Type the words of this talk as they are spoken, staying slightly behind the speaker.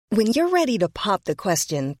When you're ready to pop the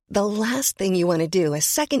question, the last thing you want to do is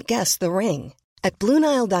second-guess the ring. At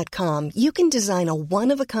BlueNile.com, you can design a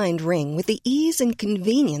one-of-a-kind ring with the ease and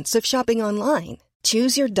convenience of shopping online.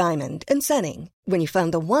 Choose your diamond and setting. When you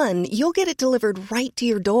find the one, you'll get it delivered right to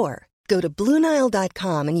your door. Go to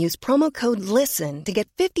BlueNile.com and use promo code LISTEN to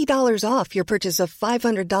get $50 off your purchase of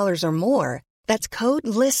 $500 or more. That's code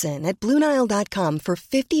LISTEN at BlueNile.com for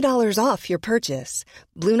 $50 off your purchase.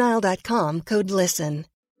 BlueNile.com, code LISTEN.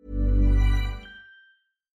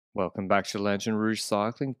 Welcome back to Legend Rouge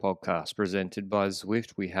Cycling Podcast, presented by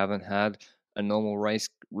Zwift. We haven't had a normal race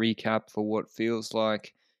recap for what feels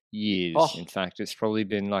like years. In fact, it's probably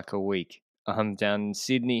been like a week. I'm down in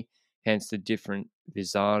Sydney, hence the different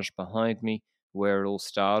visage behind me, where it all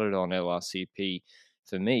started on LRCP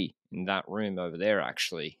for me, in that room over there,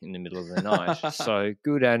 actually, in the middle of the night. So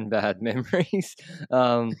good and bad memories.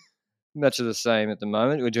 Much of the same at the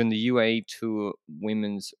moment. We're doing the UAE Tour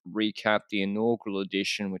Women's Recap, the inaugural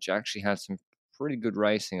edition, which actually had some pretty good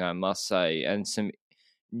racing, I must say, and some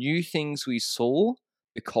new things we saw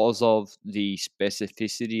because of the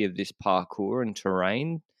specificity of this parkour and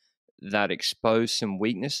terrain that exposed some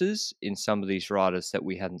weaknesses in some of these riders that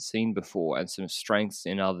we hadn't seen before and some strengths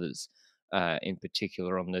in others, in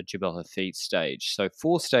particular on the Jebel Hafid stage. So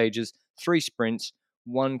 4 stages, 3 sprints,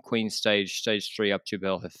 1 Queen stage, stage 3 up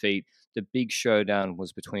Jebel Hafid. The big showdown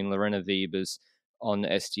was between Lorena Wiebes on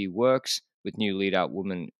SD Works with new lead-out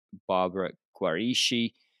woman Barbara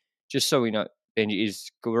Guarici. Just so we know, Benji,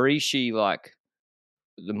 is Guarici like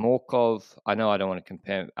the Morkov? I know I don't want to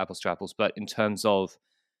compare apples to apples, but in terms of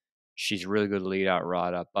she's a really good lead-out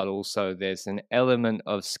rider, but also there's an element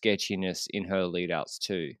of sketchiness in her lead-outs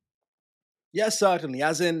too. Yes, certainly.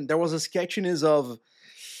 As in, there was a sketchiness of,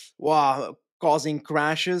 causing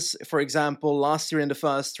crashes. For example, last year in the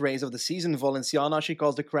first race of the season, Valenciana, she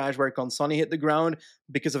caused a crash where Consoni hit the ground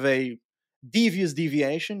because of a devious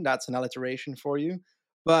deviation. That's an alliteration for you.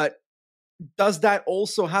 But does that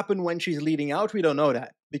also happen when she's leading out? We don't know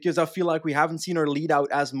that, because I feel like we haven't seen her lead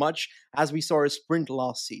out as much as we saw her sprint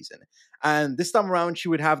last season. And this time around, she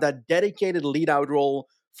would have that dedicated lead out role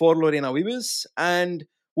for Lorena Wiebes. And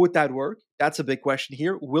would that work? That's a big question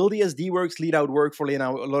here. Will the SD Works lead out work for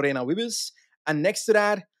Lorena Wiebes? And next to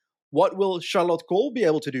that, what will Charlotte Kohl be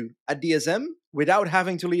able to do at DSM without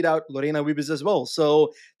having to lead out Lorena Wiebes as well?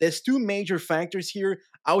 So there's 2 major factors here.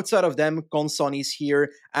 Outside of them, Consoni's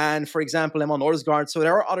here, and for example, Emma Norsgaard. So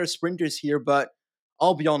there are other sprinters here, but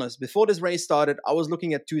I'll be honest, before this race started, I was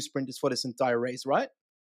looking at 2 sprinters for this entire race, right?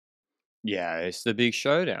 Yeah, it's the big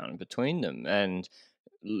showdown between them. And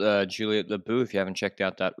Juliette Lebeau, if you haven't checked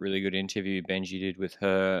out that really good interview Benji did with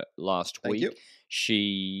her last week,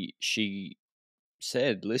 she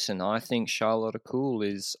said, listen, I think Charlotte Kohl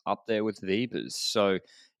is up there with Wiebes. So,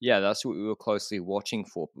 yeah, that's what we were closely watching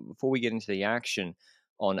for. But before we get into the action,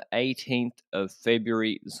 on 18th of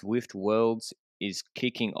February, Zwift Worlds is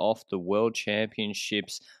kicking off the World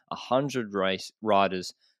Championships. 100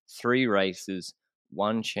 riders, 3 races,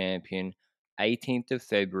 1 champion. 18th of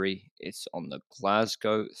February, it's on the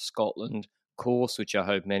Glasgow, Scotland course, which I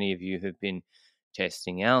hope many of you have been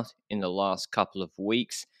testing out in the last couple of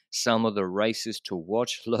weeks. Some of the races to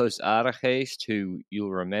watch, Los Arajes, who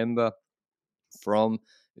you'll remember from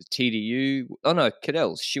TDU. Oh no,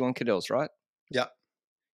 Cadell's. She won Cadell's, right? Yeah.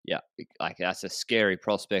 Yeah, like that's a scary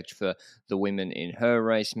prospect for the women in her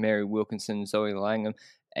race. Mary Wilkinson, Zoe Langham,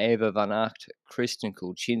 Eva Van Aert, Kristen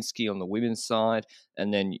Kulczynski on the women's side,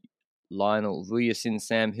 and then Lionel Vujasin,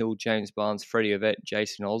 Sam Hill, James Barnes, Freddie Ovett,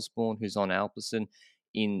 Jason Osborne, who's on Alpecin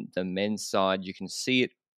in the men's side. You can see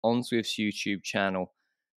it on Zwift's YouTube channel.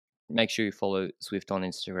 Make sure you follow Zwift on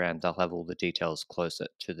Instagram. They'll have all the details closer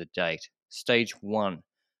to the date. Stage 1,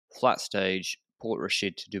 flat stage, Port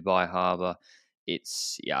Rashid to Dubai Harbour.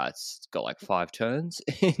 It's got like 5 turns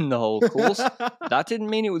in the whole course. That didn't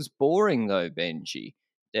mean it was boring though, Benji.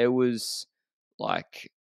 There was like,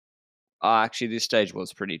 actually this stage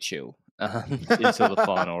was pretty chill until the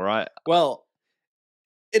final, right? Well,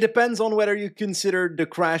 it depends on whether you consider the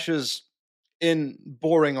crashes in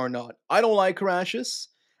boring or not. I don't like crashes,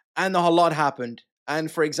 and a lot happened.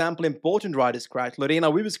 And for example, important riders crashed.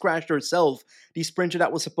 Lorena Wiebes crashed herself, the sprinter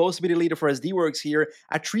that was supposed to be the leader for SD Works here,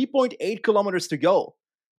 at 3.8 kilometers to go.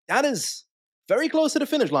 That is very close to the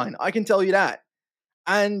finish line, I can tell you that.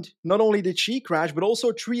 And not only did she crash, but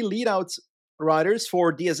also 3 lead-out riders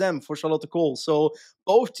for DSM, for Charlotte Kohl. So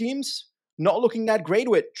both teams not looking that great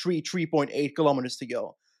with 3.8 kilometers to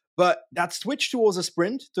go. But that switch towards a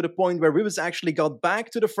sprint to the point where Wiebes actually got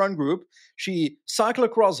back to the front group. She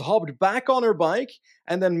cyclocross hopped back on her bike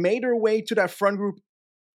and then made her way to that front group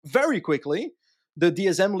very quickly. The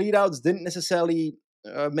DSM leadouts didn't necessarily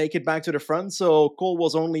make it back to the front. So Cole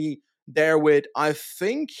was only there with, I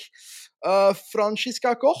think,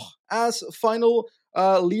 Francisca Koch as final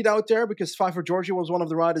lead out there, because Pfeiffer Georgie was one of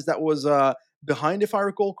the riders that was behind, if I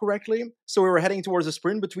recall correctly. So we were heading towards a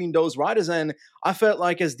sprint between those riders, and I felt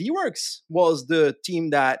like SD Works was the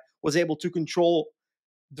team that was able to control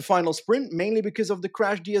the final sprint, mainly because of the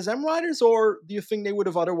crash DSM riders, or do you think they would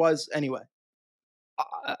have otherwise anyway?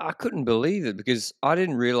 I couldn't believe it because I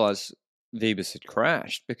didn't realize Vibus had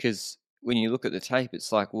crashed, because when you look at the tape,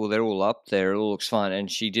 it's like, well, they're all up there, it all looks fine,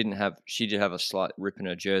 and she did have a slight rip in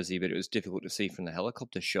her jersey, but it was difficult to see from the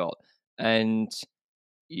helicopter shot. And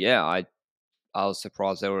yeah, I was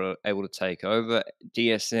surprised they were able to take over.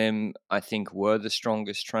 DSM, I think, were the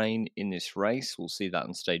strongest train in this race. We'll see that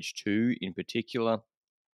in stage 2 in particular,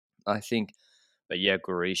 I think. But yeah,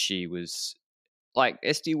 Gorishi was like,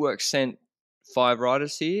 SD Works sent 5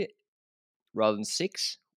 riders here rather than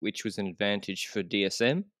 6, which was an advantage for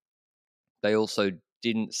DSM. They also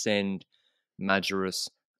didn't send Majerus,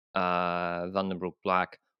 Vandenbroek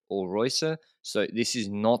Black, or Reusser. So this is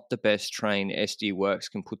not the best train SD Works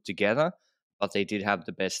can put together, but they did have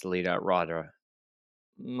the best lead-out rider,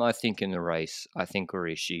 I think, in the race. I think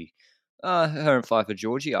Gorishi. Her and Pfeiffer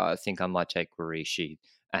Georgie, I think I might take Gorishi.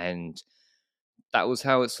 And that was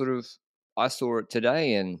how it sort of, I saw it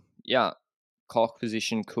today. And yeah, Koch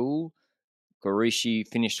position cool. Gorishi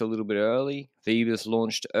finished a little bit early. Vibus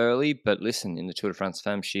launched early, but listen, in the Tour de France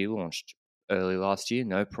Femmes, she launched early last year,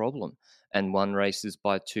 no problem, and won races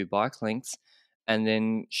by 2 bike lengths. And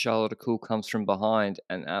then Charlotte Cool comes from behind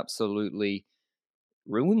and absolutely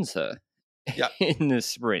ruins her in the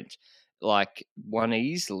sprint, like won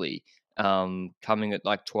easily, coming at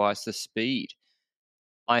like twice the speed.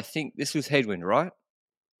 I think this was headwind, right?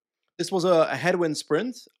 This was a headwind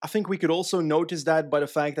sprint. I think we could also notice that by the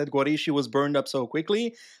fact that Guarishi was burned up so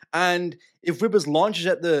quickly. And if Wibes launches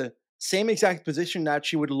at the same exact position that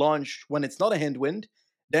she would launch when it's not a headwind,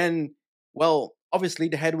 then, well, obviously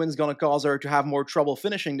the headwind's going to cause her to have more trouble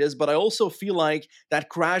finishing this. But I also feel like that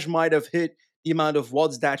crash might have hit the amount of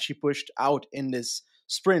watts that she pushed out in this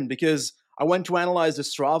sprint, because I went to analyze the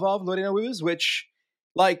Strava of Lorena Wibes, which,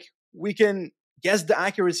 like, we can guess the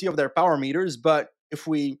accuracy of their power meters, but if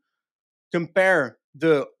we compare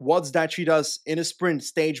the watts that she does in a sprint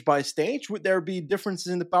stage by stage, would there be differences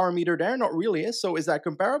in the power meter there? Not really. So is that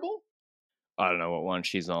comparable? I don't know what one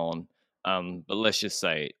she's on, but let's just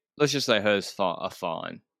say hers are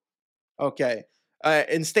fine. Okay.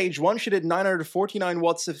 In stage 1, she did 949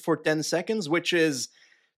 watts for 10 seconds, which is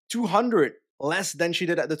 200 less than she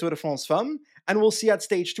did at the Tour de France Femmes. And we'll see at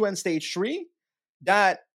stage 2 and stage 3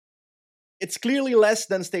 that it's clearly less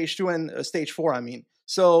than stage 2 and stage 4, I mean.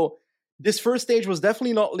 So this first stage was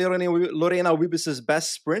definitely not Lorena Wibes'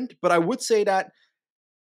 best sprint, but I would say that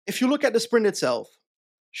if you look at the sprint itself,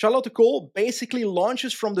 Charlotte Cole basically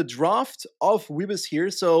launches from the draft of Wibes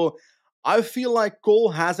here, so I feel like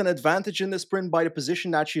Cole has an advantage in the sprint by the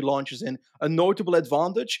position that she launches in. A notable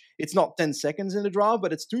advantage. It's not 10 seconds in the draft,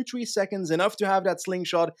 but it's 2-3 seconds, enough to have that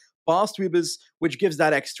slingshot past Wibes, which gives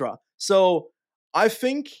that extra. So I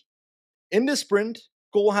think in the sprint,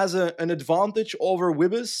 Cole has an advantage over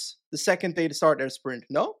Wibes the second they start their sprint,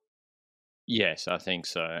 no? Yes, I think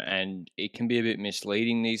so. And it can be a bit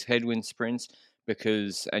misleading, these headwind sprints,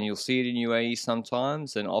 because, and you'll see it in UAE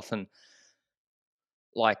sometimes, and often,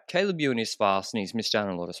 like Caleb Ewan is fast and he's missed out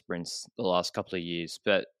on a lot of sprints the last couple of years,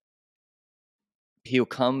 but he'll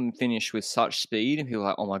come finish with such speed and people are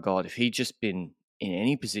like, oh my God, if he'd just been in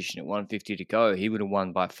any position at 150 to go, he would have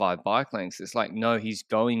won by 5 bike lengths. It's like, no, he's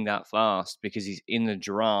going that fast because he's in the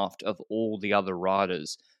draft of all the other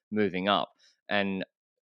riders moving up. And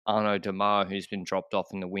Arnaud Demar, who's been dropped off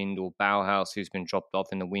in the wind, or Bauhaus, who's been dropped off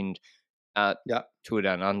in the wind at Tour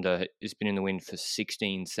Down Under, has been in the wind for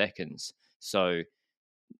 16 seconds. So,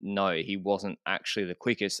 no, he wasn't actually the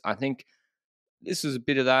quickest. I think this was a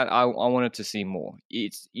bit of that. I wanted to see more.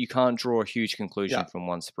 You can't draw a huge conclusion from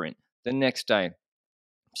one sprint. The next day,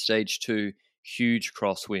 stage 2, huge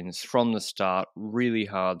crosswinds from the start. Really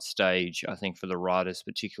hard stage, I think, for the riders,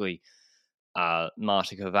 particularly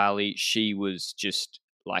Marta Cavalli. She was just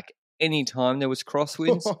like, anytime there was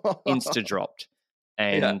crosswinds, insta dropped.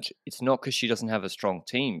 And it's not because she doesn't have a strong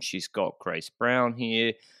team. She's got Grace Brown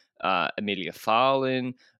here, Amelia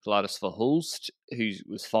Farlin, Gladys Verhulst, who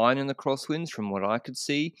was fine in the crosswinds from what I could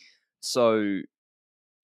see. So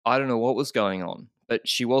I don't know what was going on, but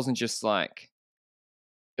she wasn't just like,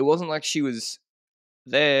 it wasn't like she was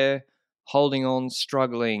there holding on,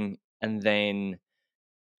 struggling, and then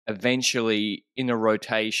eventually in a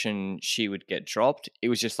rotation she would get dropped. It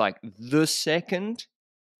was just like the second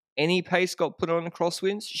any pace got put on the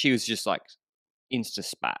crosswinds, she was just like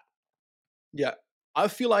insta-spat. Yeah. I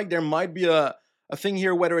feel like there might be a thing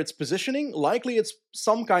here, whether it's positioning. Likely it's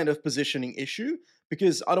some kind of positioning issue,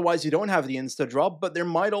 because otherwise you don't have the insta drop. But there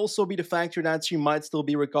might also be the factor that she might still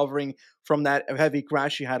be recovering from that heavy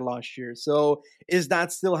crash she had last year. So is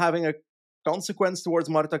that still having a consequence towards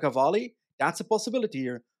Marta Cavalli? That's a possibility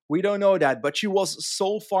here. We don't know that, but she was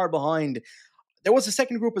so far behind. There was a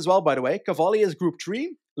second group as well, by the way. Cavalli is group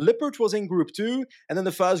 3. Lippert was in group 2. And then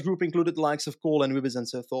the first group included the likes of Cole and Wiebes and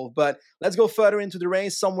Sethol. But let's go further into the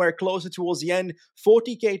race, somewhere closer towards the end.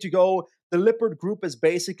 40k to go. The Lippert group is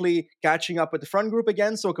basically catching up with the front group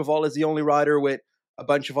again. So Cavalli is the only rider with a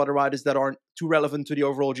bunch of other riders that aren't too relevant to the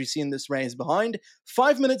overall GC in this race behind.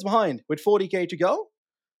 5 minutes behind with 40k to go.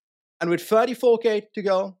 And with 34k to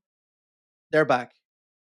go, they're back.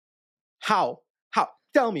 How?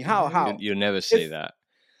 Tell me, how? You'll never see that.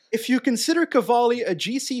 If you consider Cavalli a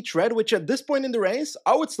GC tread, which at this point in the race,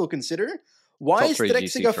 I would still consider, why is Trek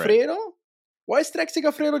Segafredo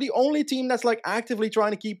the only team that's like actively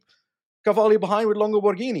trying to keep Cavalli behind with Longo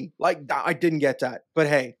Borghini? Like, I didn't get that. But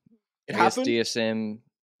hey, it happened. DSM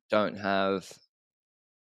don't have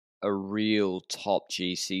a real top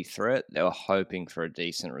GC threat. They were hoping for a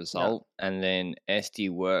decent result. Yeah. And then SD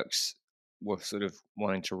Works were sort of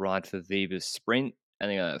wanting to ride for Viva's sprint. And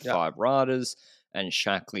they got 5 riders. And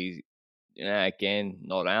Shackley, again,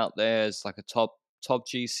 not out there as like a top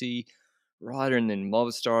GC rider. And then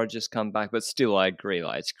Movistar just come back. But still, I agree.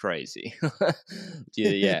 Like, it's crazy.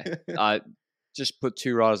 I just put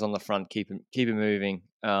 2 riders on the front, keep it moving.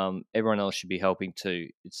 Everyone else should be helping too.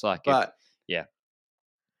 It's like, it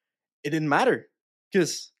didn't matter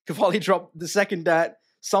because Cavalli dropped the second that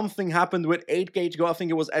something happened with 8k to go. I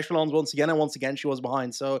think it was Echelons once again, and once again she was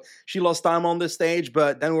behind. So she lost time on this stage,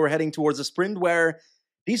 but then we were heading towards a sprint where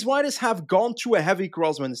these riders have gone through a heavy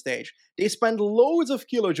crosswind stage. They spend loads of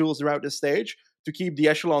kilojoules throughout the stage to keep the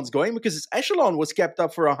Echelons going, because this Echelon was kept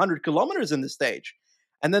up for 100 kilometers in the stage.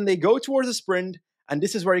 And then they go towards a sprint, and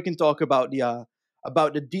this is where you can talk about the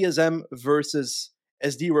DSM versus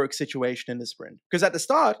SD Works situation in the sprint. Because at the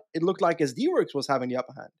start, it looked like SD Works was having the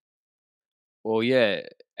upper hand. Well, yeah,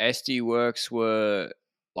 SD Works were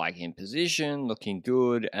like in position, looking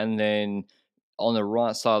good, and then on the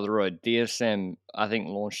right side of the road, DSM, I think,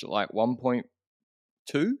 launched at like 1.2?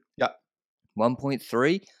 Yeah.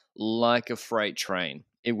 1.3? Like a freight train.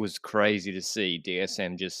 It was crazy to see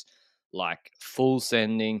DSM just like full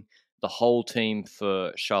sending the whole team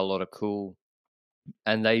for Charlotte Cool,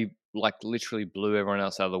 and they like literally blew everyone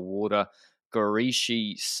else out of the water.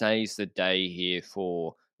 Gorishi saves the day here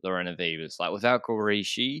for Lorena Wiebes. Like, without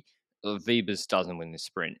Gorishi, Wiebes doesn't win the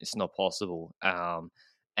sprint. It's not possible.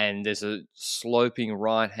 And there's a sloping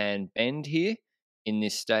right-hand bend here in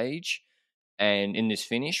this stage, and in this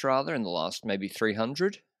finish, rather, in the last maybe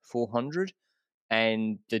 300, 400.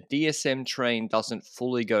 And the DSM train doesn't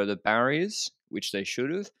fully go to the barriers, which they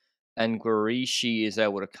should have. And Gorishi is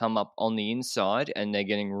able to come up on the inside, and they're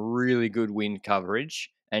getting really good wind coverage.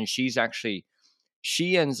 And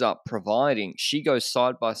she ends up providing, she goes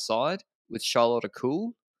side by side with Charlotte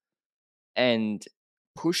Cool and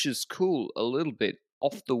pushes Cool a little bit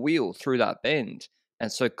off the wheel through that bend.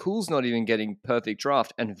 And so Cool's not even getting perfect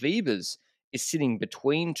draft. And Wiebes is sitting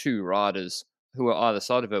between 2 riders who are either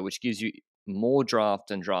side of her, which gives you more draft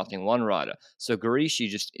than drafting 1 rider. So Gorishi,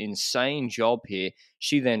 just insane job here.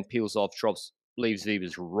 She then peels off, leaves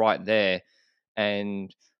Wiebes right there.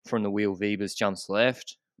 And from the wheel, Wiebes jumps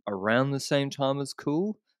left around the same time as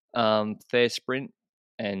Cool. Fair sprint,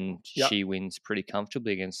 and she wins pretty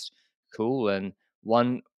comfortably against Cool, and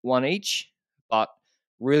one each. But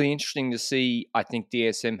really interesting to see. I think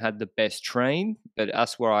DSM had the best train, but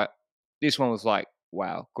this one was like,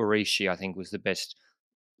 wow, Gorishi, I think, was the best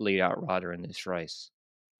lead-out rider in this race.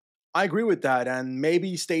 I agree with that, and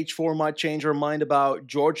maybe stage 4 might change our mind about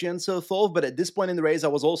Georgia and so forth, but at this point in the race, I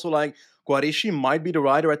was also like, Gorishi might be the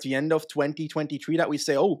rider at the end of 2023 that we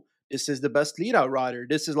say, oh, this is the best lead-out rider.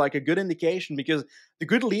 This is like a good indication, because the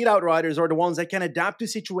good lead-out riders are the ones that can adapt to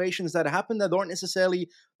situations that happen that aren't necessarily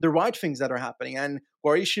the right things that are happening. And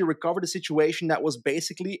Gorishi recovered a situation that was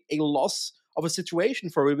basically a loss of a situation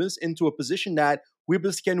for Wiebes into a position that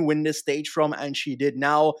Wiebes can win this stage from, and she did.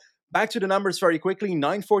 Now, back to the numbers very quickly.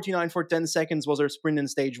 9:49 for 10 seconds was her sprint in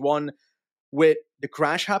stage 1 with the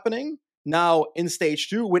crash happening. Now, in stage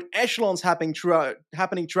 2, with echelons happening throughout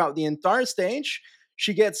the entire stage,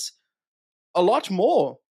 she gets a lot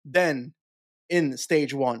more than in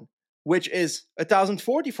stage 1, which is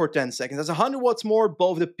 1,040 for 10 seconds. That's 100 watts more,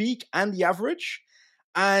 both the peak and the average.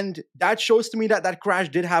 And that shows to me that that crash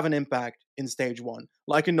did have an impact in stage 1,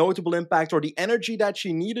 like a notable impact, or the energy that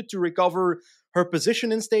she needed to recover her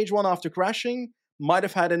position in stage 1 after crashing might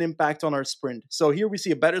have had an impact on her sprint. So here we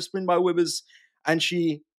see a better sprint by Wibbes, and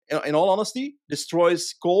she, in all honesty,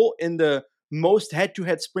 destroys Cole in the most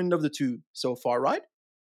head-to-head sprint of the two so far, right?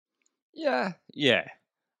 Yeah,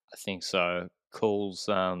 I think so. Cole's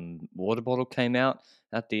water bottle came out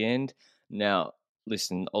at the end. Now,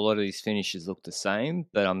 listen, a lot of these finishes look the same,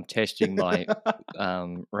 but I'm testing my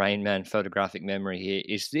Rain Man photographic memory here.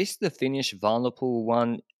 Is this the finish Van der Poel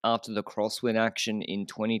won after the crosswind action in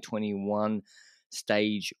 2021,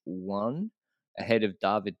 stage 1, ahead of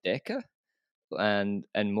David Decker and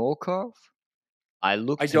Morkov? I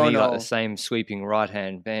look I to don't me like the know. same sweeping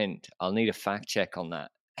right-hand bend. I'll need a fact check on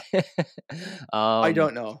that. I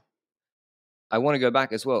don't know. I want to go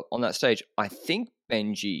back as well on that stage. I think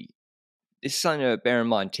Benji, this is something to bear in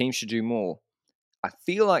mind. Teams should do more. I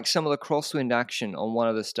feel like some of the crosswind action on one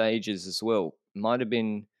of the stages as well might have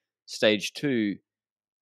been stage 2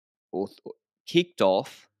 or kicked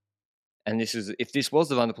off. And this is, if this was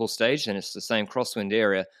the Van der Poel stage, then it's the same crosswind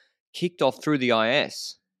area, kicked off through the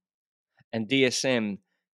IS and DSM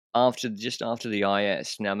just after the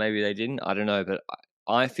IS. Now maybe they didn't, I don't know, but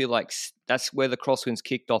I feel like that's where the crosswinds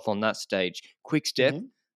kicked off on that stage. Quick step.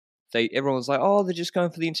 Everyone was like, oh, they're just going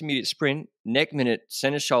for the intermediate sprint. Next minute,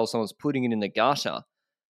 Seneschal, someone's putting it in the gutter.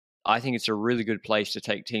 I think it's a really good place to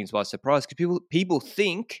take teams by surprise because people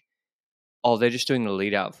think, oh, they're just doing the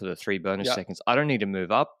lead out for the 3 bonus seconds. I don't need to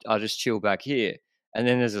move up. I'll just chill back here. And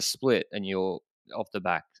then there's a split and you're off the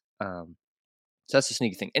back. So that's the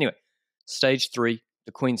sneaky thing. Anyway, stage 3,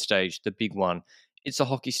 the Queen stage, the big one. It's a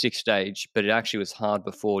hockey stick stage, but it actually was hard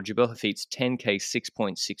before. Jebel Hafid's 10K,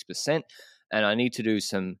 6.6%. And I need to do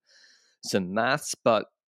some maths, but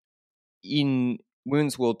in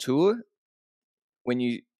Women's World Tour, when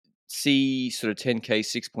you see sort of 10K,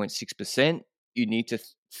 6.6%, you need to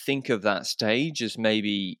think of that stage as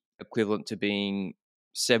maybe equivalent to being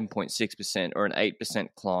 7.6% or an 8%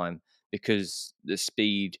 climb because the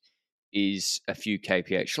speed is a few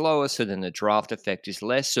kph lower, so then the draft effect is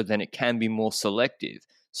less, so then it can be more selective.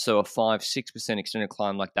 So a 5-6% extended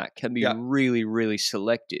climb like that can be really, really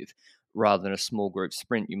selective rather than a small group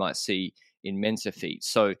sprint you might see in Mensa feet.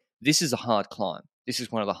 So this is a hard climb. This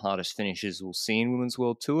is one of the hardest finishes we'll see in Women's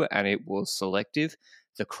World Tour, and it was selective.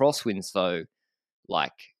 The crosswinds, though,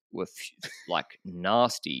 were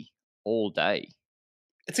nasty all day.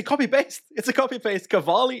 It's a copy-paste.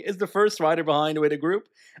 Cavalli is the first rider behind with a group.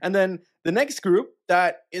 And then the next group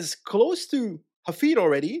that is close to Hafid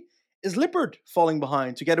already is Lippert falling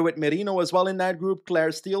behind, together with Merino as well in that group,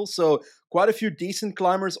 Claire Steele. So quite a few decent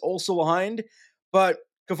climbers also behind. But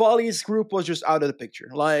Cavalli's group was just out of the picture.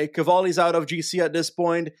 Like, Cavalli's out of GC at this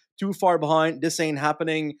point, too far behind. This ain't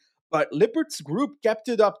happening. But Lippert's group kept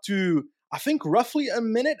it up to, I think, roughly a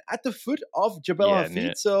minute at the foot of Jebel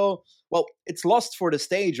Hafid. So, well, it's lost for the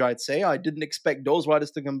stage, I'd say. I didn't expect those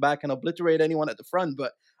riders to come back and obliterate anyone at the front,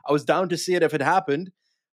 but I was down to see it if it happened.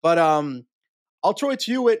 But I'll throw it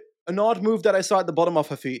to you with an odd move that I saw at the bottom of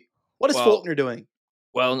Hafid. What is Faulkner doing?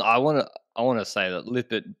 Well, I want to say that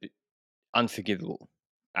Lippert, unforgivable,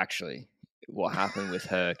 actually, what happened with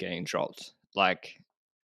her getting dropped. Like,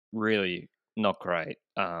 really not great.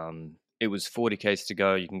 It was 40Ks to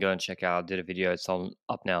go. You can go and check out. I did a video. It's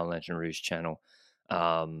up now on Legend Rouge channel.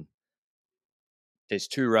 There's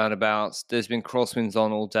 2 roundabouts. There's been crosswinds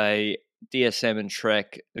on all day. DSM and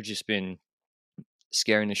Trek have just been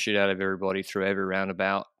scaring the shit out of everybody through every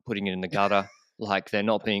roundabout, putting it in the gutter. Like, they're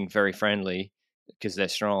not being very friendly because they're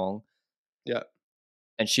strong. Yeah.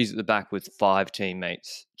 And she's at the back with 5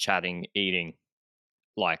 teammates chatting, eating.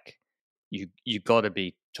 Like, you got to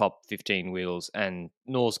be top 15 wheels, and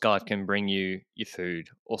Norsgaard can bring you your food,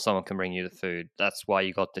 or someone can bring you the food. That's why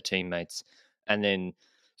you got the teammates. And then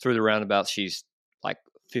through the roundabout, she's like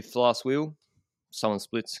 5th last wheel. Someone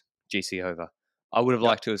splits, GC over. I would have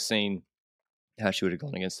liked to have seen how she would have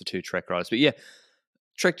gone against the 2 Trek riders. But yeah,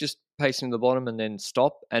 Trek just pacing to the bottom and then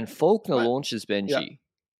stop. And Faulkner launches Benji. Yeah.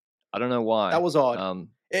 I don't know why. That was odd.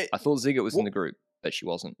 I thought Ziggett was in the group, but she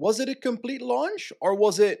wasn't. Was it a complete launch, or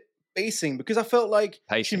was it pacing? Because I felt like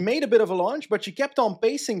she made a bit of a launch, but she kept on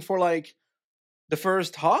pacing for like the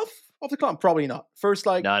first half of the climb. Probably not. First,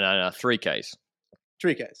 like... No. 3Ks.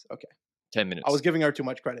 3Ks, okay. 10 minutes. I was giving her too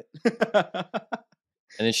much credit.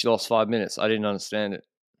 And then she lost 5 minutes. I didn't understand it.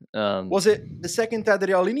 Was it the second that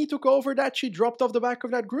Adrialini took over that she dropped off the back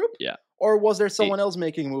of that group? Yeah. Or was there someone else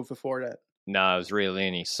making a move before that? No, it was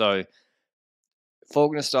Riolini. So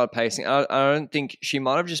Faulkner started pacing. I don't think she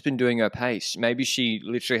might have just been doing her pace. Maybe she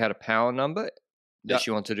literally had a power number that she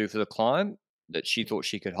wanted to do for the climb that she thought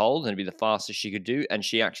she could hold and it'd be the fastest she could do. And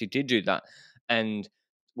she actually did do that. And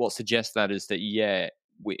what suggests that is that,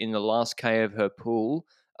 in the last K of her pool,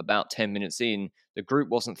 about 10 minutes in, the group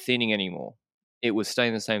wasn't thinning anymore. It was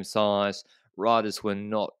staying the same size. Riders were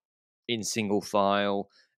not in single file.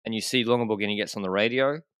 And you see Longoborghini gets on the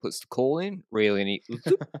radio, puts the call in, really,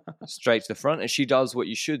 straight to the front. And she does what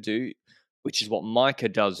you should do, which is what Micah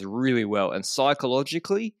does really well. And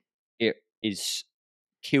psychologically, it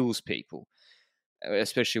kills people,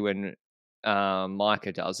 especially when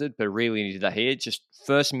Micah does it. But really did that here. Just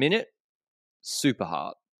first minute, super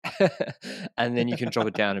hard. And then you can drop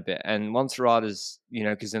it down a bit. And once riders,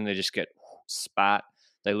 because then they just get spat,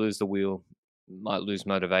 they lose the wheel, might lose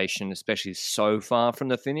motivation, especially so far from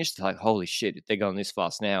the finish. They're like, holy shit, if they're going this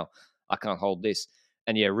fast now, I can't hold this.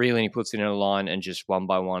 And yeah, really, he puts it in a line and just one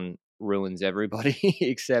by one ruins everybody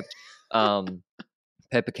except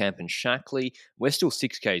Peppercamp and Shackley. We're still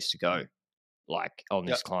 6Ks to go, on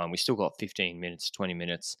this climb. We still got 15 minutes, 20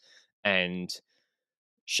 minutes. And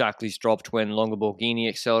Shackley's dropped when Longoborghini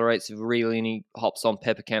accelerates. Riolini hops on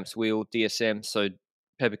Peppercamp's wheel, DSM. So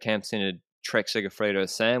Peppercamp's in a Trek Segafredo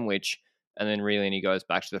sandwich. And then Riolini goes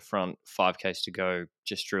back to the front, 5Ks to go,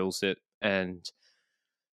 just drills it. And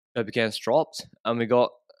Peppercamp's dropped. And we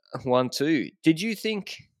got 1-2. Did you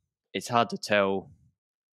think, it's hard to tell,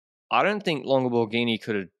 I don't think Longoborghini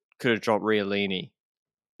could have dropped Riolini.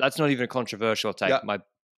 That's not even a controversial take. My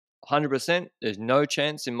 100%, there's no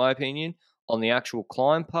chance, in my opinion, on the actual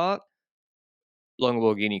climb part,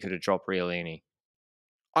 Longoborghini could have dropped Riolini.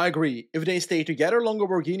 I agree. If they stay together,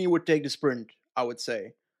 Longoborghini would take the sprint, I would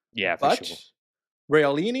say. Yeah, but for sure.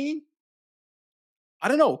 Riolini, I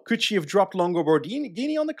don't know. Could she have dropped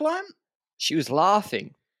Longoborghini on the climb? She was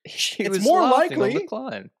laughing. It's more likely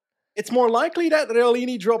that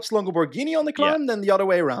Riolini drops Longoborghini on the climb than the other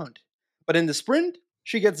way around. But in the sprint,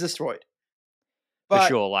 she gets destroyed. For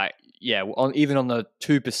sure, even on the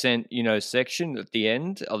 2%, section at the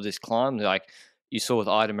end of this climb, like you saw with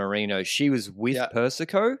Ida Marino, she was with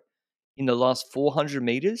Persico in the last 400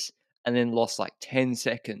 meters and then lost 10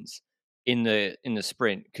 seconds in the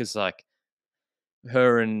sprint because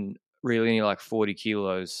her and Riolini 40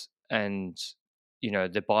 kilos and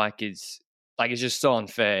the bike is it's just so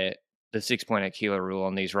unfair. The 6.8 kilo rule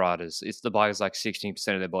on these riders. The bike is 16%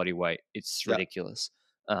 of their body weight. It's ridiculous.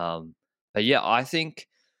 But yeah, I think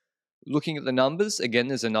looking at the numbers, again,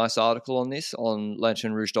 there's a nice article on this on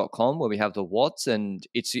lanternrouge.com where we have the watts, and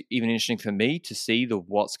it's even interesting for me to see the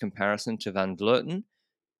watts comparison to Van Vleuten.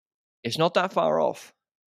 It's not that far off.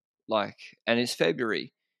 And it's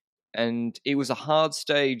February. And it was a hard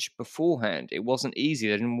stage beforehand. It wasn't easy.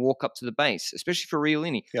 They didn't walk up to the base, especially for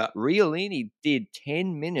Riolini. Yeah. Riolini did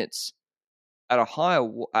 10 minutes at higher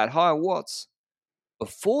watts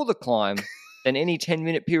before the climb than any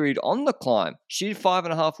 10-minute period on the climb. She did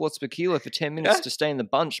 5.5 watts per kilo for 10 minutes to stay in the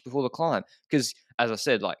bunch before the climb. Because, as I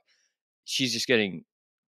said, she's just getting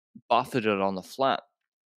buffeted on the flat.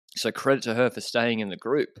 So credit to her for staying in the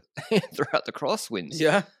group throughout the crosswinds.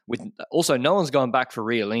 Yeah. Also, no one's going back for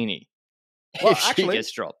Riolini if she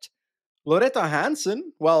gets dropped. Loretta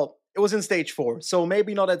Hansen, well, it was in stage 4, so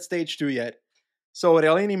maybe not at stage 2 yet. So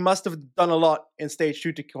Riolini must have done a lot in stage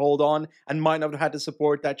 2 to hold on and might not have had the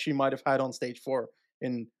support that she might have had on stage 4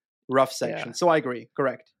 in rough section. Yeah. So I agree,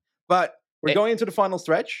 correct. But we're going into the final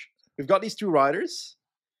stretch. We've got these two riders.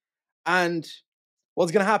 And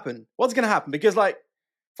what's going to happen? Because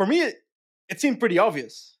for me, it seemed pretty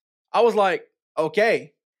obvious. I was like,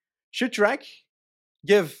 okay, should Trek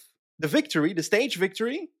give the stage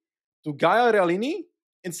victory to Gaia Riolini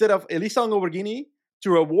instead of Elisa Longoborghini to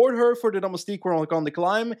reward her for the domestique work on the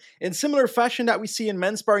climb in similar fashion that we see in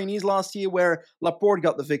men's Paris last year where Laporte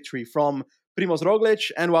got the victory from Primoz Roglic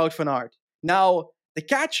and Wout van Aert. Now, the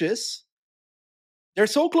catch is, they're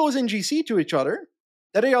so close in GC to each other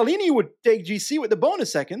that Riolini would take GC with the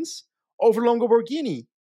bonus seconds over Longoborghini.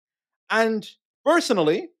 And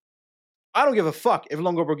personally, I don't give a fuck if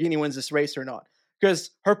Longoborghini wins this race or not, because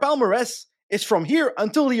her palmarès is from here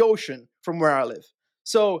until the ocean from where I live.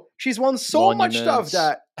 So she's won so much stuff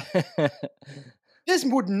that this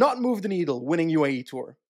would not move the needle winning UAE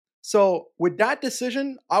Tour. So with that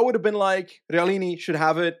decision, I would have been like, Riolini should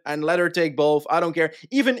have it and let her take both. I don't care.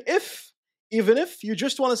 Even if you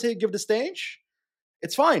just want to say give the stage,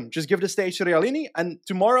 it's fine. Just give the stage to Riolini, and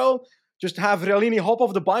tomorrow just have Riolini hop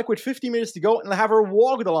off the bike with 50 meters to go and have her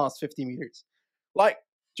walk the last 50 meters.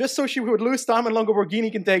 Just so she would lose time and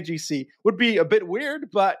Longoborghini can take GC. Would be a bit weird,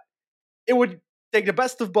 but it would take the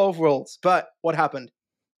best of both worlds. But what happened?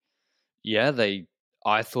 Yeah,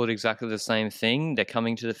 I thought exactly the same thing. They're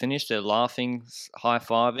coming to the finish. They're laughing,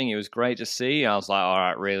 high-fiving. It was great to see. I was like, all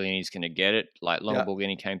right, Riolini's going to get it.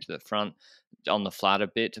 Longoborghini came to the front on the flat a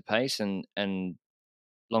bit to pace, and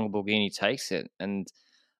Longoborghini takes it. And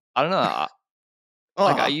I don't know.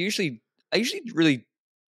 Like I Ah, usually really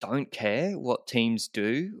don't care what teams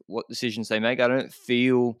do, what decisions they make. I'm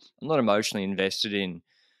not emotionally invested in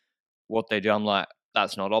what they do. I'm like,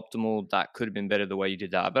 that's not optimal. That could have been better the way you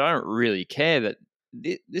did that. But I don't really care that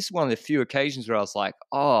this is one of the few occasions where I was like,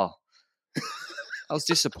 oh, I was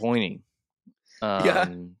disappointing yeah,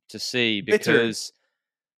 to see bitter. because,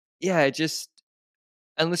 yeah, it just,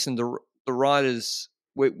 and listen, the riders,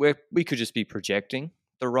 we could just be projecting.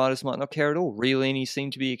 The riders might not care at all. Riolini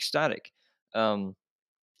seemed to be ecstatic.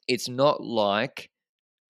 It's not like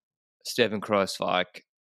Stefan Kruijswijk,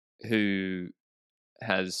 who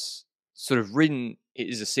has sort of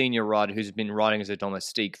is a senior rider who's been riding as a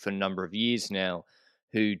domestique for a number of years now,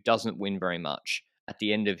 who doesn't win very much at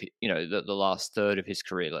the end of the last third of his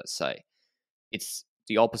career, let's say. It's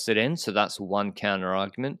the opposite end, so that's one counter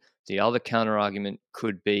argument. The other counter argument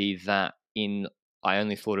could be that I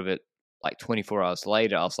only thought of it like 24 hours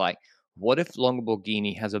later. I was like, what if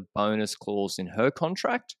Longoborghini has a bonus clause in her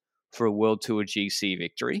contract for a World Tour GC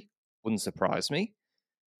victory? Wouldn't surprise me.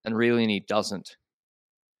 And Riolini doesn't.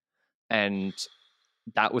 And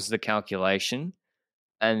that was the calculation.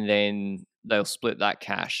 And then they'll split that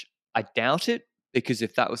cash. I doubt it, because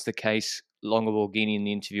if that was the case, Longoborghini in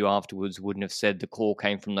the interview afterwards wouldn't have said the call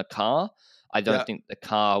came from the car. I don't Yeah. think the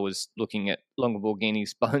car was looking at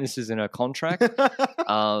Longoborghini's bonuses in her contract.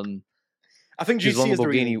 I think Because GC is the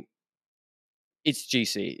reason. Longoborghini, it's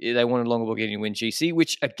GC. They wanted Longoborghini to win GC,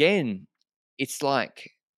 which again, it's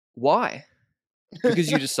like, why?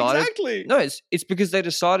 Because you decided. Exactly. No, it's because they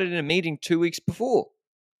decided in a meeting 2 weeks before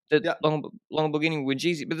that Yeah. Longoborghini would win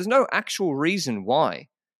GC, but there's no actual reason why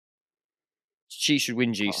she should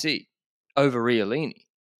win GC over Riolini.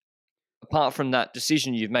 Apart from that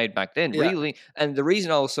decision you've made back then, Yeah. really. And the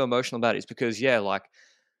reason I was so emotional about it is because,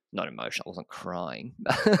 not emotional, I wasn't crying.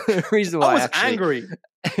 The reason why I was angry.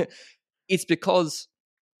 it's because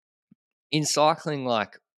in cycling,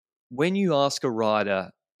 like when you ask a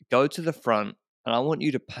rider, go to the front and I want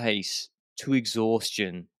you to pace to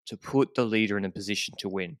exhaustion to put the leader in a position to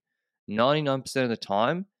win. 99% of the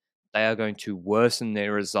time, they are going to worsen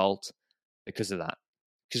their result because of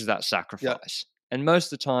that sacrifice. Yeah. And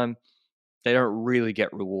most of the time, they don't really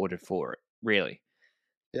get rewarded for it, really.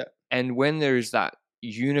 Yeah. And when there is that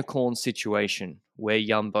unicorn situation where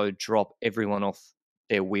Jumbo drop everyone off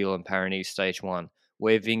their wheel in Paris Stage 1,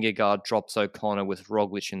 where Vingegaard drops O'Connor with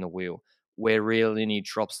Roglic in the wheel, where Riolini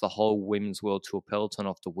drops the whole Women's World Tour peloton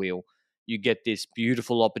off the wheel, you get this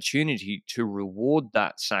beautiful opportunity to reward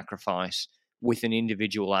that sacrifice with an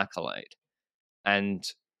individual accolade. And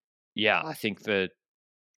yeah, I think for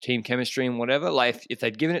team chemistry and whatever, like if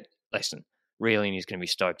they'd given it, listen, Riolini's going to be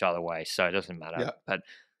stoked either way, so it doesn't matter. Yeah. But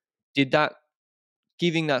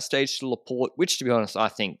giving that stage to Laporte, which to be honest, I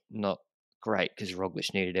think not great because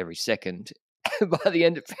Roglic needed every second. By the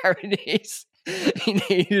end of Paris, he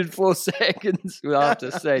needed 4 seconds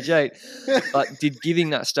after stage 8. But did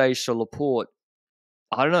giving that stage to Laporte,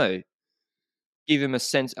 I don't know, give him a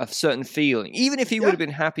certain feeling, even if he would have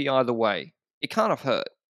been happy either way, it can't have hurt.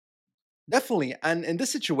 Definitely. And in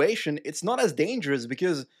this situation, it's not as dangerous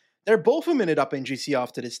because they're both a minute up in GC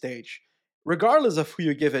after this stage, regardless of who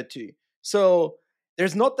you give it to. So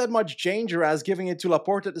there's not that much danger as giving it to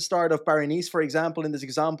Laporte at the start of Paris-Nice, for example, in this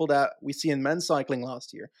example that we see in men's cycling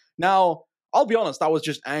last year. Now, I'll be honest, I was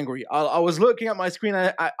just angry. I was looking at my screen.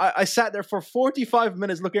 I sat there for 45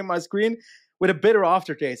 minutes looking at my screen with a bitter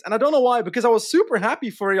aftertaste. And I don't know why, because I was super happy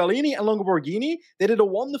for Riolini and Longoborghini. They did a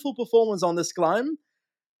wonderful performance on this climb.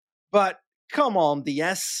 But come on,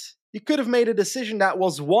 DS. You could have made a decision that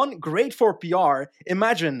was one, great for PR.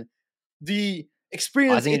 Imagine the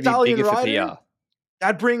experienced Italian rider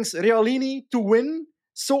that brings Riolini to win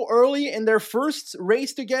so early in their first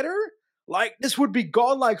race together. Like, this would be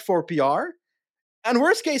godlike for PR. And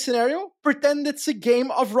worst case scenario, pretend it's a game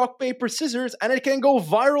of rock, paper, scissors and it can go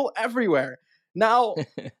viral everywhere. Now,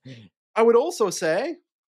 I would also say,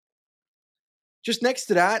 just next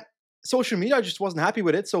to that, social media just wasn't happy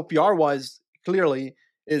with it. So PR-wise, clearly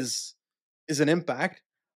is an impact.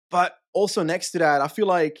 But also next to that, I feel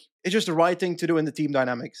like it's just the right thing to do in the team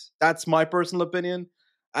dynamics. That's my personal opinion.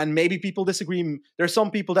 And maybe people disagree. There's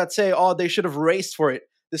some people that say, oh, they should have raced for it,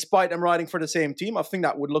 despite them riding for the same team. I think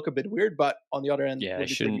that would look a bit weird, but on the other end, yeah, it would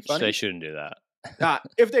be pretty funny. They shouldn't do that.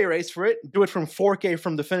 If they race for it, do it from 4K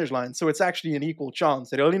from the finish line. So it's actually an equal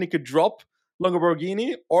chance. Riolini could drop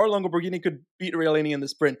Longoborghini, or Longoborghini could beat Riolini in the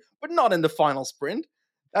sprint, but not in the final sprint.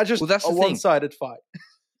 That's just a one-sided fight.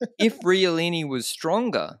 If Riolini was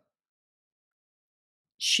stronger,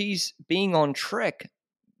 she's being on trek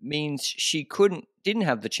means she didn't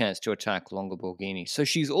have the chance to attack Longoborghini. So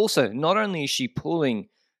she's also, not only is she pulling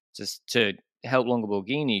to help Longa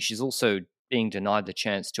Borghini, she's also being denied the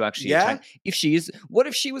chance to actually Yeah, attack. What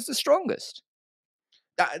if she was the strongest?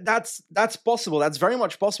 that's possible. That's very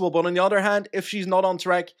much possible. But on the other hand, if she's not on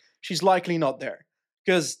track, she's likely not there.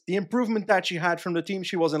 Because the improvement that she had from the team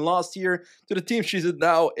she was in last year to the team she's in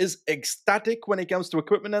now is ecstatic when it comes to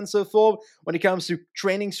equipment and so forth, when it comes to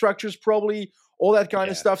training structures, probably, all that kind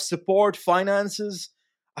of stuff, support, finances.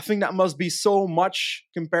 I think that must be so much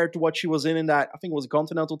compared to what she was in that, I think it was a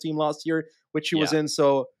continental team last year, which she was in.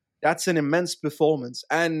 So that's an immense performance.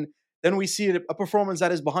 And then we see a performance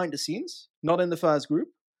that is behind the scenes, not in the first group,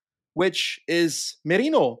 which is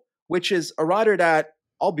Merino, which is a rider that,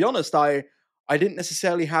 I'll be honest, I didn't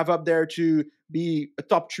necessarily have up there to be a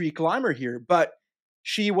top 3 climber here, but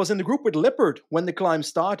she was in the group with Lippert when the climb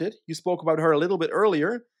started. You spoke about her a little bit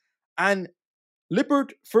earlier. And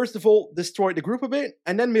Lippert, first of all, destroyed the group a bit,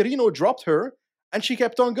 and then Merino dropped her, and she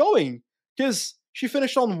kept on going because she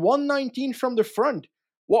finished on 119 from the front.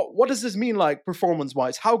 What does this mean, like,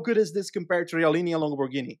 performance-wise? How good is this compared to Realini and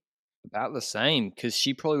Longoborghini? About the same, because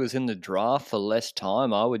she probably was in the draft for less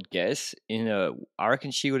time, I would guess. I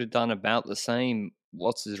reckon she would have done about the same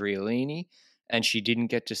watts as Riolini, and she didn't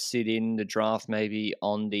get to sit in the draft maybe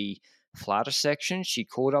on the flatter section. She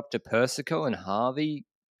caught up to Persico and Harvey,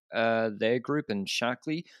 their group, and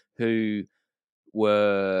Shackley, who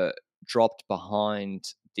were dropped behind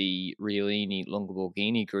the Riolini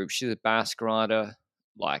Longoborghini group. She's a Basque rider,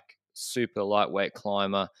 like super lightweight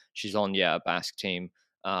climber. She's on, a Basque team.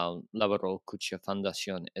 Laboró Cucha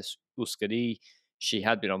Fundación Euskadi. She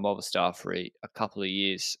had been on Movistar for a couple of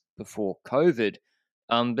years before COVID.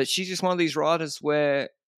 But she's just one of these riders where,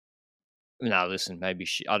 now listen, maybe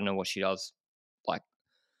I don't know what she does. Like,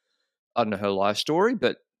 I don't know her life story,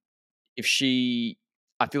 but I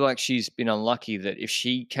feel like she's been unlucky that if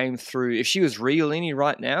she came through, if she was Riolini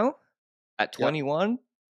right now at 21,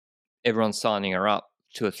 everyone's signing her up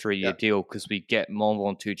to a 3-year deal because we get Mont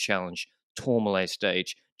Ventoux Challenge, Tourmalet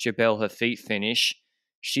stage, Jebel Hafeet finish.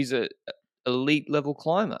 She's a elite level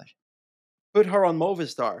climber. Put her on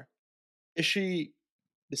Movistar. Is she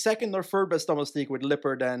the second or third best domestique with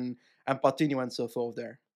Lippert and Patino and so forth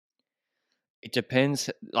there? It depends.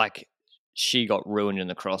 Like, she got ruined in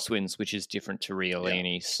the crosswinds, which is different to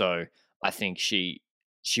Riolini. Yeah. So I think she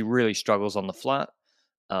really struggles on the flat.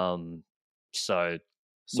 So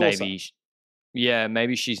maybe,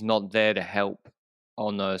 maybe she's not there to help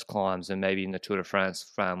on those climbs, and maybe in the Tour de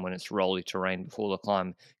France when it's rolly terrain before the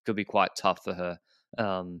climb, it could be quite tough for her.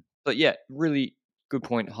 But yeah, really good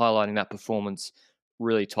point highlighting that performance.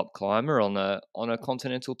 Really top climber on a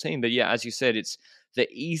continental team. But yeah, as you said, it's the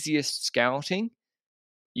easiest scouting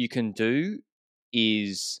you can do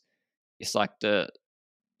is it's like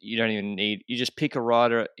you don't even need, you just pick a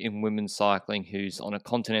rider in women's cycling who's on a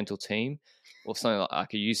continental team or something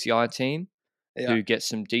like a UCI team who gets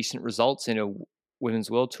some decent results in a women's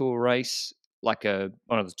world tour race, like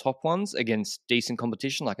one of the top ones against decent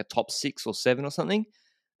competition, like a top 6 or 7 or something.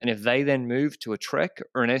 And if they then move to a Trek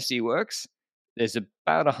or an SD Works, there's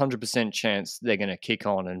about 100% chance they're going to kick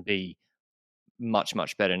on and be much,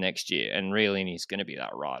 much better next year. And Riolini's going to be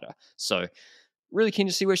that rider. So really keen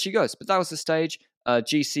to see where she goes. But that was the stage.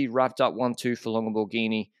 GC wrapped up 1-2 for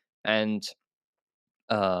Longoborghini and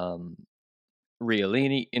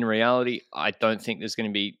Riolini. In reality, I don't think there's going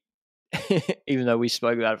to be, even though we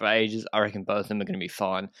spoke about it for ages, I reckon both of them are going to be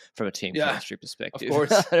fine from a team chemistry perspective. Of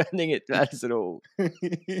course. I don't think it matters at all.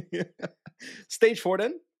 Stage 4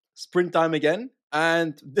 then, sprint time again.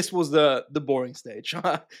 And this was the boring stage.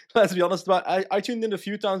 Let's be honest about it. I tuned in a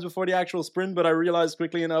few times before the actual sprint, but I realized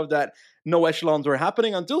quickly enough that no echelons were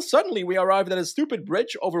happening until suddenly we arrived at a stupid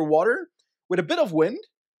bridge over water with a bit of wind.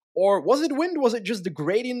 Or was it wind? Was it just the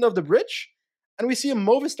gradient of the bridge? And we see a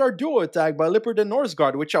Movistar duo attack by Lippert and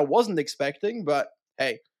Norsgaard, which I wasn't expecting, but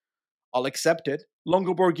hey, I'll accept it.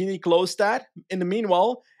 Longoborghini closed that. In the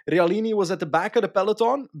meanwhile, Riolini was at the back of the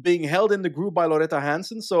peloton, being held in the group by Loretta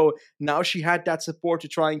Hansen, so now she had that support to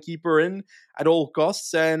try and keep her in at all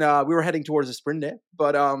costs, and we were heading towards a sprint there.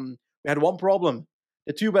 But we had one problem.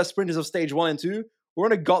 The two best sprinters of stage 1 and 2 were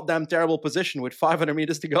in a goddamn terrible position with 500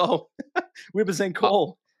 meters to go. Wibbes and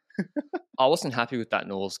Cole. I wasn't happy with that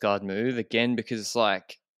Norsgaard move, again, because it's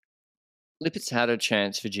like, Lippett's had a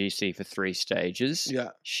chance for GC for 3 stages. Yeah.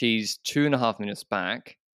 She's 2.5 minutes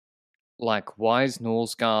back. Like, why is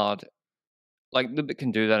Norsgaard... Like, Lippett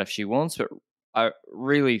can do that if she wants, but I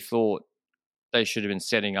really thought they should have been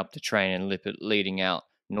setting up the train and Lippett leading out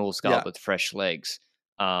Norsgaard with fresh legs.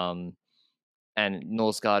 And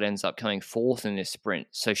Norsgaard ends up coming 4th in this sprint.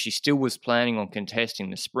 So she still was planning on contesting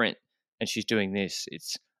the sprint, and she's doing this.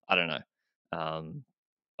 It's, I don't know.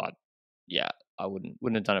 But yeah, I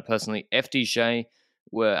wouldn't have done it personally. FDJ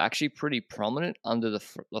were actually pretty prominent under the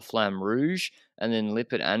Flamme Rouge, and then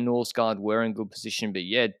Lippert and Norsgaard were in good position. But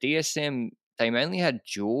yeah, DSM, they mainly had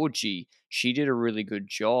Georgie. She did a really good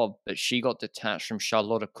job, but she got detached from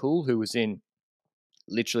Charlotte Kool, who was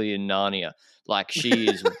literally in Narnia. Like, she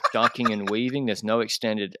is ducking and weaving. There's no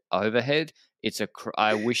extended overhead.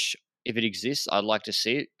 I wish if it exists, I'd like to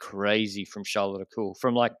see it. Crazy from Charlotte Kool.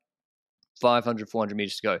 From like 500, 400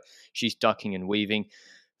 meters to go, she's ducking and weaving.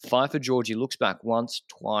 Pfeiffer Georgie looks back once,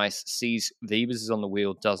 twice, sees Wiebes is on the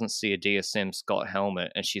wheel, doesn't see a DSM Scott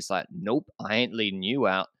helmet, and she's like, nope, I ain't leading you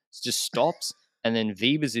out. Just stops, and then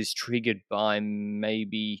Wiebes is triggered by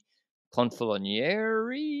maybe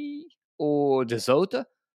Confalonieri or De Zota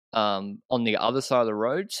on the other side of the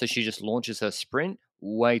road, so she just launches her sprint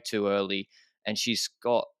way too early, and she's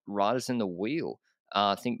got riders in the wheel.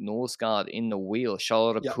 I think Norsgaard in the wheel.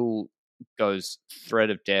 Charlotte Kool goes threat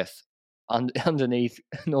of death underneath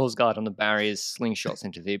Norsgaard on the barriers, slingshots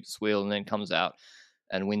into Wiebes' wheel, and then comes out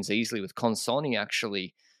and wins easily, with Consoni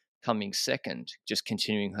actually coming second, just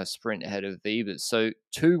continuing her sprint ahead of Wiebes. So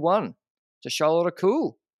 2-1 to Charlotte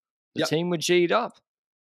Kool. The team were G'd up.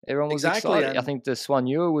 Everyone was excited. I think the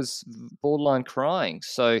Soigneur was borderline crying.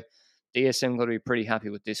 So DSM got to be pretty happy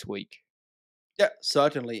with this week. Yeah,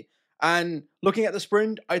 certainly. And looking at the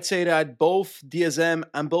sprint, I'd say that both DSM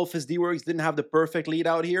and both his D-Works didn't have the perfect lead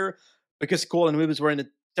out here, because Kool and Wiebes were in a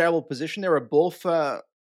terrible position. They were both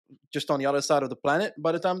just on the other side of the planet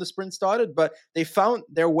by the time the sprint started, but they found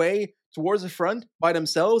their way towards the front by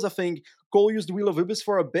themselves. I think Kool used the wheel of Wiebes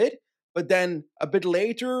for a bit, but then a bit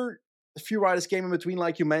later, a few riders came in between,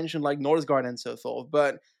 like you mentioned, like Norsgaard and so forth.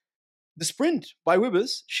 But the sprint by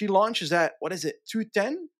Wiebes, she launches at,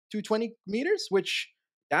 210, 220 meters, which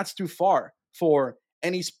that's too far for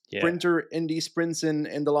any sprinter in these sprints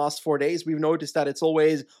in the last 4 days. We've noticed that it's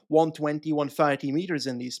always 120, 130 meters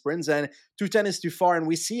in these sprints, and 210 is too far. And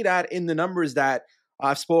we see that in the numbers that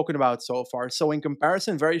I've spoken about so far. So in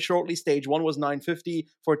comparison, very shortly, stage 1 was 950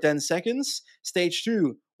 for 10 seconds. Stage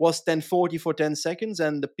 2 was 1040 for 10 seconds.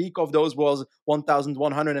 And the peak of those was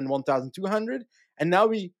 1,100 and 1,200. And now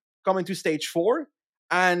we come into stage 4,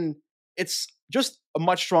 and it's just a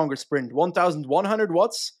much stronger sprint. 1,100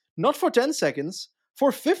 watts, not for 10 seconds, for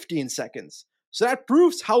 15 seconds. So that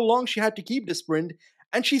proves how long she had to keep the sprint.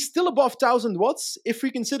 And she's still above 1,000 watts if we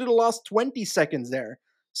consider the last 20 seconds there.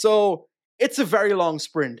 So it's a very long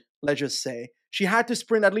sprint, let's just say. She had to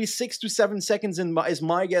sprint at least 6 to 7 seconds, is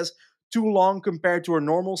my guess, too long compared to her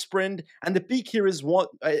normal sprint. And the peak here is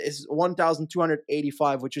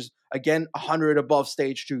 1,285, which is, again, 100 above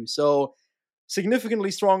stage 2. So significantly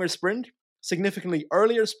stronger sprint, significantly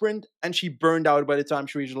earlier sprint, and she burned out by the time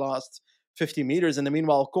she reached the last 50 meters. And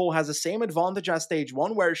meanwhile, Kool has the same advantage as stage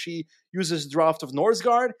 1, where she uses draft of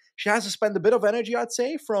Norsgaard. She has to spend a bit of energy, I'd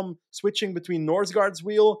say, from switching between Norsgaard's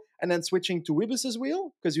wheel and then switching to Wiebes'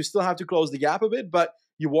 wheel, because you still have to close the gap a bit, but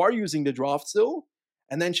you are using the draft still.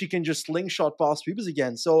 And then she can just slingshot past Wiebes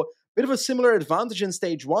again. So a bit of a similar advantage in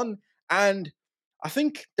stage 1. And I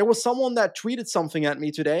think there was someone that tweeted something at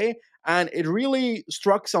me today, and it really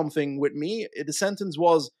struck something with me. The sentence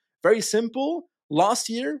was very simple. Last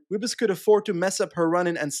year, Wiebes could afford to mess up her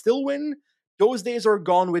run-in and still win. Those days are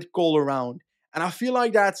gone with Kool around. And I feel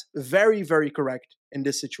like that's very, very correct in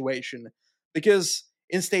this situation. Because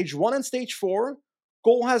in stage 1 and stage 4,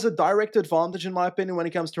 Kool has a direct advantage, in my opinion, when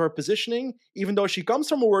it comes to her positioning. Even though she comes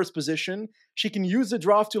from a worse position, she can use the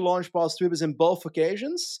draft to launch past Wiebes in both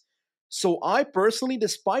occasions. So I personally,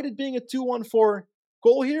 despite it being a 2-1 for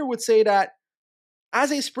Kool here, would say that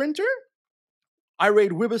as a sprinter, I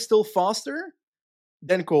rate Wiebes still faster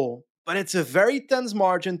than Kool. But it's a very tense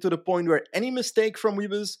margin, to the point where any mistake from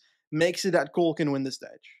Wiebes makes it that Kool can win the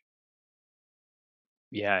stage.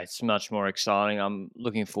 Yeah, it's much more exciting. I'm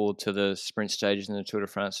looking forward to the sprint stages in the Tour de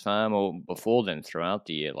France Farm, or before then throughout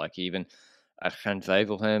the year, like even at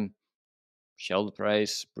Gent-Wevelgem, Shell de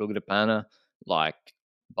Praise, Brugge de Panne, like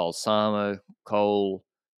Balsamo, Kool,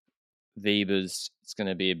 Wiebes. It's going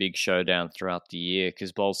to be a big showdown throughout the year,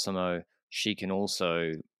 because Balsamo, she can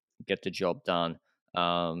also get the job done,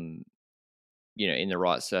 in the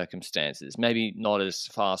right circumstances. Maybe not as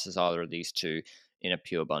fast as either of these two in a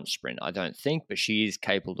pure bunch sprint, I don't think, but she is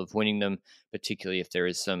capable of winning them, particularly if there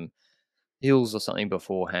is some hills or something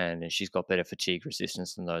beforehand, and she's got better fatigue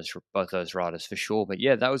resistance than both those riders for sure. But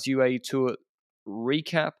yeah, that was UAE Tour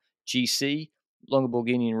recap. GC,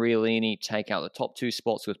 Longoborghini and Riolini take out the top 2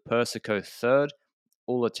 spots, with Persico third,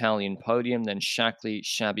 all Italian podium, then Shackley,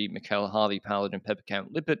 Shabby, Michaela Harvey, Paladin, Peppercamp,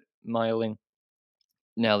 Lippert, Mailing.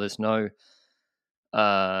 Now there's no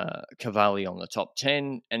Cavalli on the top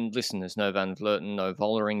 10, and listen, there's no Van Vleuten, no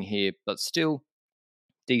Vollering here, but still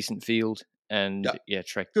decent field, and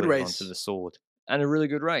Trek Good put it onto race. the sword. And a really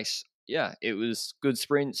good race. Yeah, it was good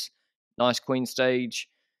sprints, nice Queen stage,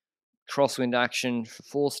 crosswind action for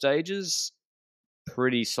 4 stages.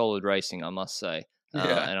 Pretty solid racing, I must say.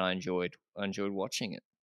 And I enjoyed watching it.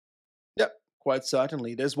 Yep, quite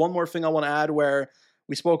certainly. There's one more thing I want to add where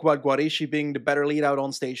we spoke about Guarishi being the better lead out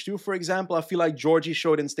on stage 2, for example. I feel like Georgie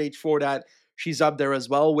showed in stage 4 that she's up there as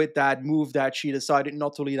well with that move that she decided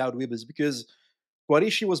not to lead out Wibbers, because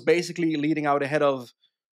Guarishi was basically leading out ahead of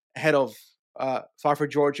Farfar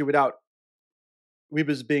Georgie without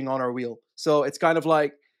Wibbers being on her wheel. So it's kind of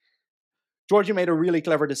like Georgie made a really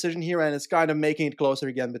clever decision here, and it's kind of making it closer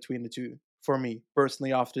again between the two for me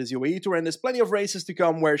personally after this UAE Tour. And there's plenty of races to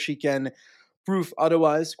come where she can prove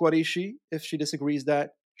otherwise, Guarishi, if she disagrees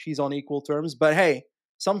that she's on equal terms. But hey,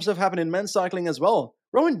 some stuff happened in men's cycling as well.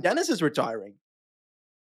 Rowan Dennis is retiring.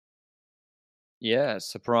 Yeah,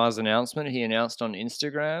 surprise announcement. He announced on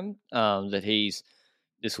Instagram that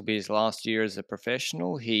this will be his last year as a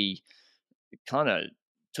professional. He kind of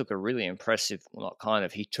took a really impressive, well, not kind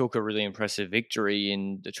of, he took a really impressive victory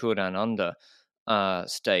in the Tour Down Under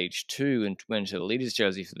stage 2 and went to the leader's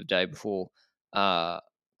jersey for the day before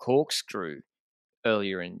Corkscrew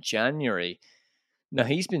earlier in January. Now,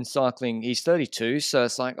 he's been cycling, he's 32, so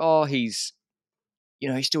it's like, he's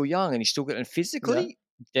still young and he's still good. And physically,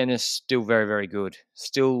 Dennis still very, very good.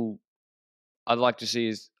 Still, I'd like to see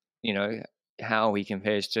his, how he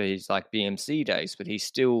compares to his like BMC days, but he's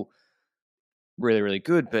still really, really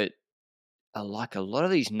good. But like a lot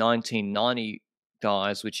of these 1990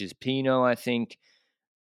 guys, which is Pinot, I think,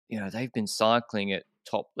 they've been cycling at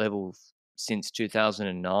top level since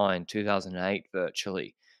 2009, 2008,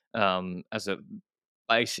 virtually, as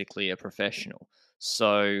basically a professional.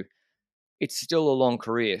 So it's still a long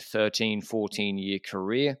career, 13, 14-year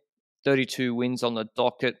career, 32 wins on the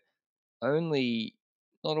docket. Only,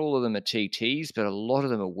 not all of them are TTs, but a lot of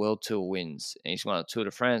them are World Tour wins. And he's won a Tour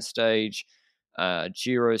de France stage,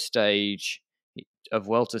 Giro stage, a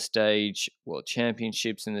Vuelta stage, World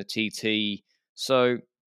Championships in the TT. So,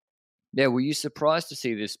 yeah, were you surprised to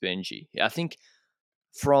see this, Benji? I think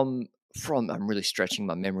from I'm really stretching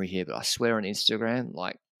my memory here, but I swear on Instagram,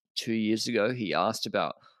 like 2 years ago, he asked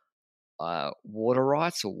about water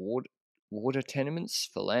rights or water tenements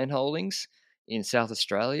for land holdings in South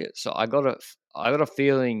Australia. So I got a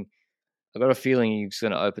feeling he's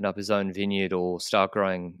going to open up his own vineyard or start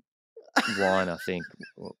growing wine. I think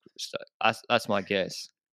that's my guess.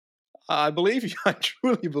 I believe you. I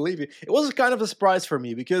truly believe you. It was kind of a surprise for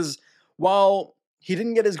me because while he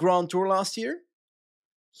didn't get his Grand Tour last year,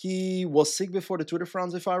 he was sick before the Tour de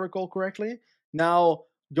France, if I recall correctly. Now,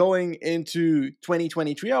 going into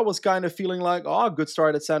 2023, I was kind of feeling like, good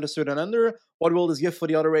start at Santos Down Under. What will this give for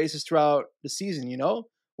the other races throughout the season,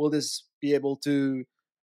 Will this be able to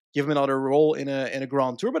give him another role in a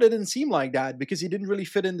Grand Tour? But it didn't seem like that because he didn't really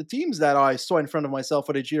fit in the teams that I saw in front of myself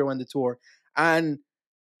for the Giro and the Tour. And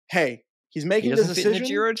hey, he's making this decision. Fit in the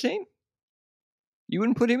Giro team? You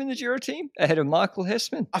wouldn't put him in the Giro team ahead of Michael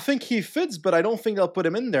Hessman? I think he fits, but I don't think they'll put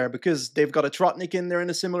him in there because they've got a Trotnik in there in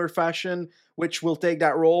a similar fashion, which will take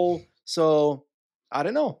that role. So, I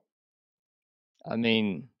don't know. I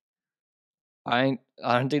mean, I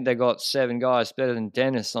don't think they got 7 guys better than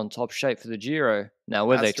Dennis on top shape for the Giro. Now,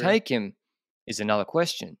 whether they take him is another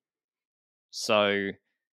question. So,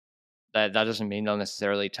 that doesn't mean they'll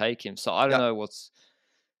necessarily take him. So, I don't know what's...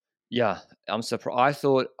 Yeah, I'm surprised.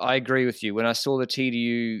 I agree with you. When I saw the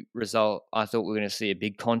TDU result, I thought we were going to see a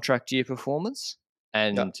big contract year performance,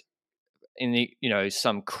 and in the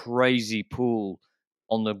some crazy pull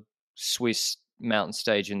on the Swiss mountain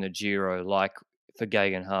stage in the Giro, like for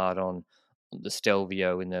Gegenhardt on the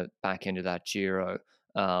Stelvio in the back end of that Giro,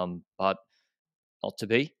 but not to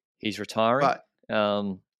be. He's retiring. But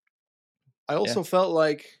I also felt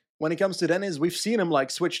like when it comes to Dennis, we've seen him like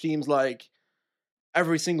switch teams like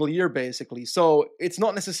every single year, basically. So it's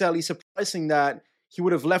not necessarily surprising that he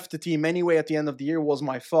would have left the team anyway at the end of the year, was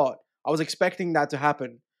my thought. I was expecting that to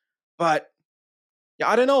happen. But, yeah,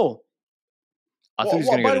 I don't know. I thought he was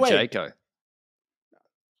going to go to Jayco.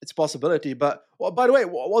 It's a possibility. But, by the way,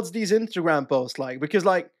 what's these Instagram posts like? Because,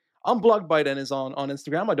 I'm blocked by Dennis on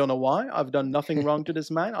Instagram. I don't know why. I've done nothing wrong to this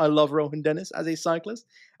man. I love Rowan Dennis as a cyclist.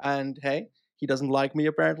 And, hey, he doesn't like me,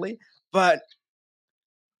 apparently. But...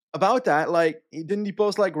 about that, didn't he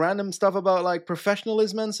post random stuff about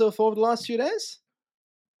professionalism and so forth the last few days?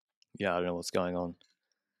 Yeah, I don't know what's going on.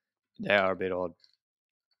 They are a bit odd.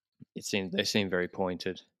 They seem very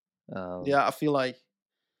pointed. Yeah, I feel like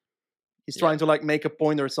he's trying to make a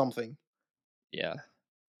point or something. Yeah.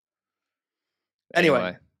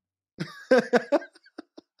 Anyway.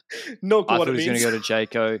 No clue I what thought it he was going means. to go to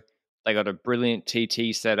Jayco. They got a brilliant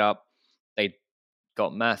TT set up. They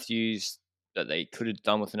got Matthews that they could have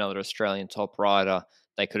done with another Australian top rider.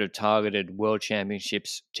 They could have targeted World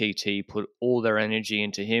Championships TT, put all their energy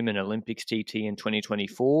into him and Olympics TT in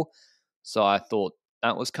 2024. So I thought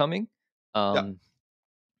that was coming. Yeah.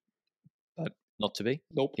 But not to be.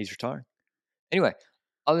 Nope. He's retiring. Anyway,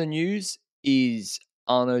 other news is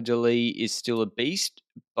Arnaud Delis is still a beast,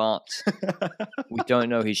 but we don't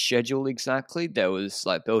know his schedule exactly. There was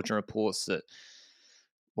like Belgian reports that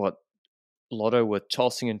Lotto were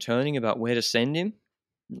tossing and turning about where to send him,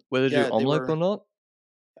 whether to do Yeah, they Omloop or were. not.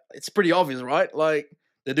 It's pretty obvious, right? Like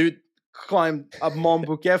the dude climbed up Mont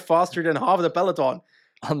Bouquet faster than half of the peloton.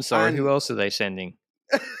 I'm sorry, who And- else are they sending?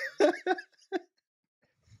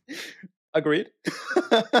 Agreed.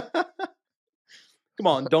 Come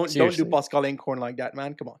on, don't do Seriously. Pascal Inkhorn like that,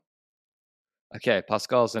 man. Come on. Okay,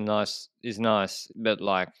 Pascal's is nice, but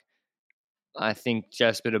like I think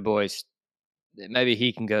Jasper De Bois, maybe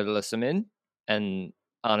he can go to Le Semaine and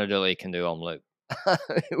Arnaud Delis can do Omloop.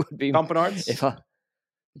 It would be Campenarts, if I.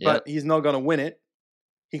 but he's not gonna win it.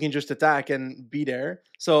 He can just attack and be there.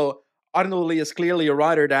 So Arnaud Delis is clearly a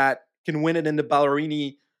rider that can win it in the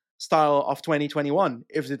Ballerini style of 2021.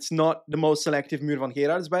 If it's not the most selective Muur van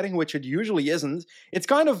Gerards betting, which it usually isn't, it's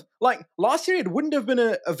kind of like last year. It wouldn't have been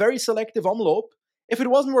a very selective omloop if it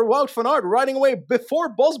wasn't for Wout van Aert riding away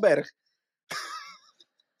before Bosberg.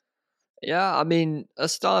 Yeah, I mean,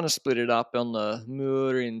 Astana split it up on the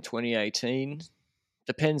Muur in 2018.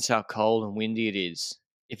 Depends how cold and windy it is.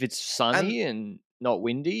 If it's sunny and not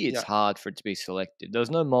windy, it's hard for it to be selected. There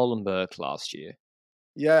was no Molenbeek last year.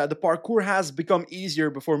 Yeah, the parkour has become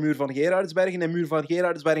easier before Muur van Gerardsbergen, and Muur van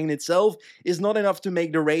Gerardsbergen itself is not enough to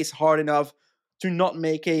make the race hard enough to not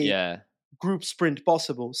make a group sprint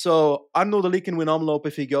possible. So Arnaud Delis can win Omloop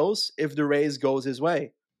if he goes, if the race goes his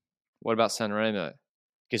way. What about Sanremo?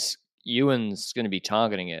 Because Ewan's going to be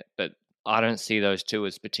targeting it, but I don't see those two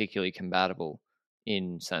as particularly compatible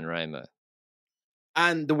in Sanremo.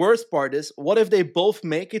 And the worst part is, what if they both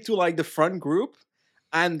make it to like the front group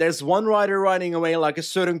and there's one rider riding away like a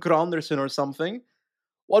Søren Andersen or something?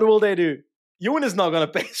 What will they do? Ewan is not going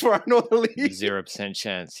to pace for Arnaud Delis. 0%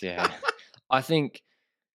 chance, yeah. I think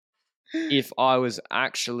if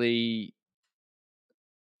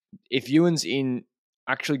Ewan's in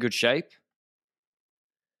actually good shape,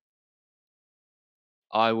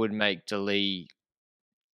 I would make Delis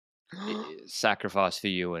sacrifice for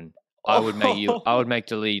Ewan. I would make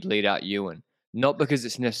Delis lead out Ewan. Not because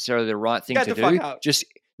it's necessarily the right thing to do.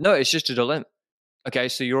 It's just a dilemma. Okay,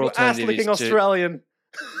 so your alternative is Australian.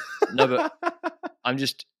 No, but I'm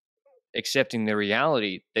just accepting the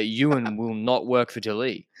reality that Ewan will not work for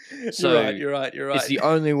Delis. So you're right. It's the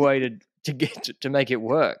only way to make it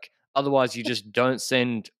work. Otherwise, you just don't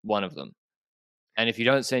send one of them. And if you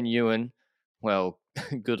don't send Ewan, well,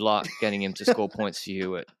 good luck getting him to score points for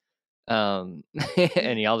you at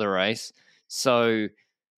any other race. So,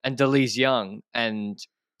 and Delis's young and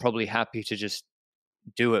probably happy to just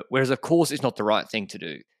do it. Whereas, of course, it's not the right thing to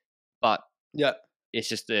do. But it's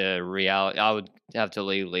just the reality. I would have to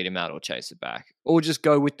lead him out or chase it back. Or just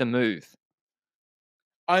go with the move.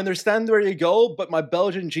 I understand where you go, but my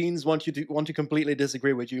Belgian genes want to completely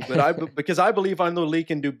disagree with you. But because I believe Arnaud Delis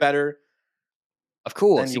can do better. Of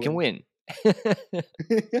course, he can win.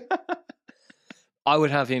 I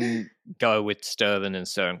would have him go with Sturven and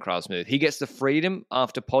Søren Krag's move. He gets the freedom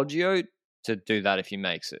after Poggio to do that if he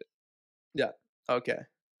makes it. Yeah. Okay.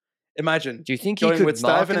 Imagine. Do you think he going could with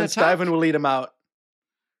Stuyven and Stuyven will lead him out?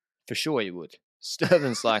 For sure he would.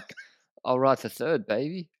 Sturven's like, I'll ride for third,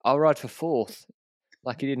 baby. I'll ride for fourth.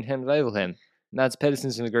 Like he didn't hand Wevelgem. Mads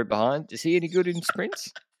Pedersen's in the group behind. Is he any good in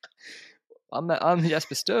sprints? I'm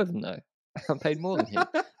Jasper Stuyven though. I'm paid more than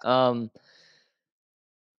him.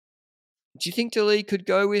 Do you think Delis could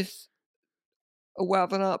go with a Wout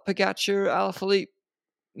van Aert, Pogacar, Alaphilippe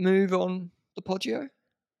move on the Poggio?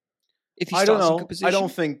 If he starts in good position? I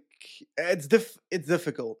don't think it's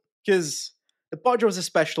difficult because the Poggio is a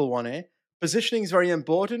special one. Positioning is very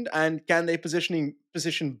important, and can they position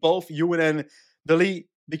both Ewan and Delis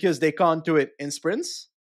because they can't do it in sprints?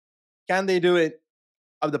 Can they do it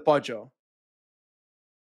of the Poggio?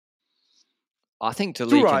 I think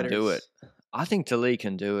Delis can do it. I think Delis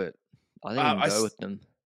can do it. I think he can go with them.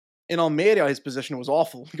 In Almeria, his position was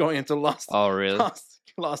awful going into the last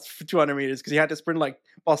 200 meters because he had to sprint like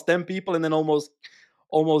past 10 people and then almost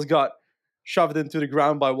got shoved into the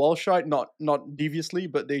ground by Walscheid. Not deviously,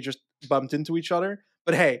 but they just bumped into each other.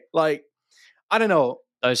 But hey, like, I don't know.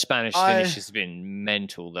 Those Spanish finishes have been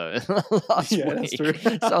mental, though, last week. That's true.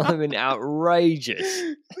 Some have been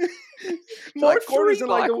outrageous. More like corners three than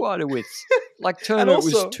bike wider widths. Like Turner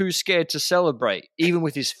was too scared to celebrate, even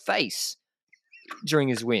with his face during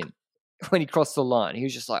his win. When he crossed the line, he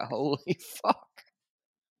was just like, holy fuck.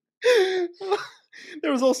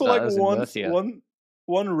 There was also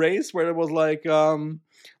one race where it was like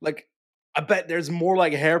I bet there's more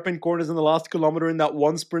like hairpin corners in the last kilometer in that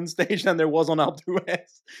one sprint stage than there was on Alpe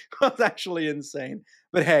d'Huez. That's actually insane.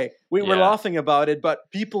 But hey, we're laughing about it, but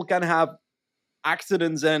people can have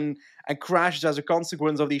accidents and crashes as a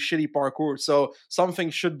consequence of these shitty parkours. So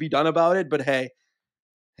something should be done about it. But hey,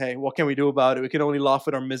 what can we do about it? We can only laugh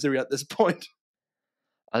at our misery at this point.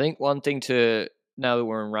 I think one thing to, now that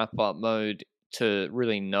we're in wrap-up mode, to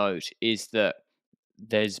really note is that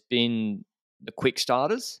there's been the quick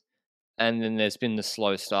starters and then there's been the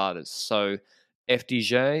slow starters. So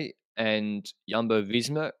FDJ and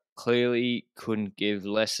Jumbo-Visma clearly couldn't give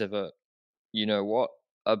less of a you-know-what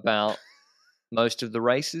about most of the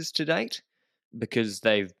races to date because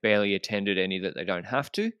they've barely attended any that they don't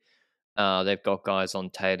have to. They've got guys on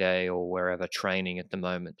Tay or wherever training at the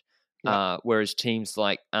moment. Yeah. Whereas teams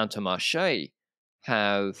like Intermarché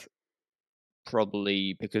have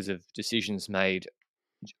probably, because of decisions made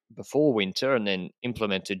before winter and then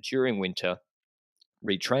implemented during winter,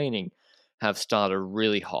 retraining, have started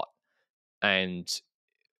really hot. And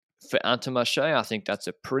for Intermarché, I think that's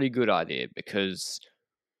a pretty good idea because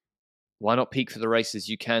why not peak for the races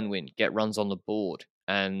you can win, get runs on the board?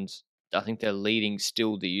 And I think they're leading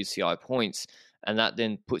still the UCI points, and that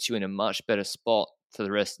then puts you in a much better spot for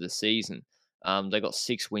the rest of the season. They got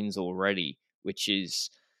 6 wins already, which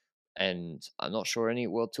is, and I'm not sure any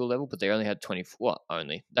World Tour level, but they only had 24. Well,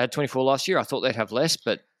 only they had 24 last year. I thought they'd have less,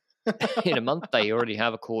 but in a month they already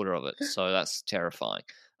have a quarter of it, so that's terrifying.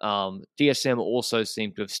 DSM also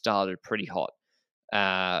seem to have started pretty hot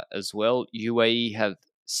as well. UAE have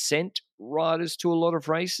sent riders to a lot of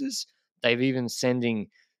races. They've even sending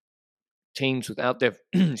teams without their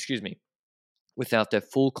without their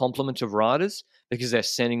full complement of riders because they're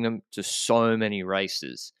sending them to so many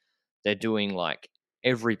races. They're doing like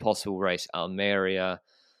every possible race, Almeria,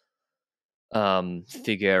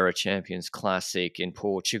 Figueira Champions Classic in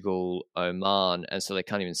Portugal, Oman, and so they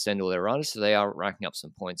can't even send all their riders, so they are racking up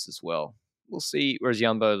some points as well. We'll see. Whereas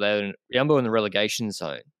Jumbo in the relegation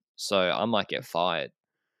zone, so I might get fired.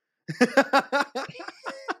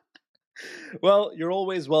 Well, you're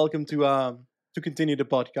always welcome to continue the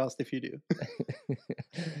podcast if you do.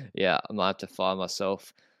 Yeah, I might have to fire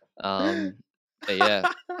myself. But yeah,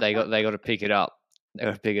 they got to pick it up. They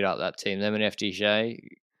got to pick it up, that team. Them and FDJ,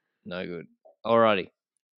 no good. Alrighty,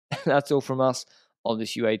 that's all from us on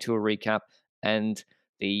this UAE Tour recap and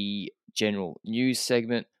the general news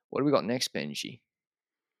segment. What do we got next, Benji?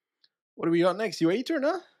 What do we got next? UAE Tour,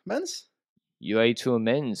 no? Men's? UAE Tour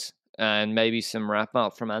men's. And maybe some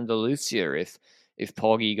wrap-up from Andalusia if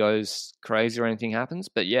Poggy goes crazy or anything happens.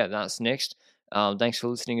 But yeah, that's next. Thanks for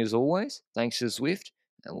listening as always. Thanks to Zwift.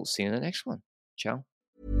 And we'll see you in the next one. Ciao.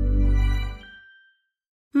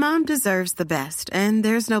 Mom deserves the best, and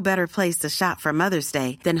there's no better place to shop for Mother's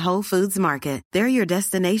Day than Whole Foods Market. They're your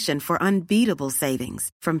destination for unbeatable savings,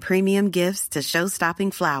 from premium gifts to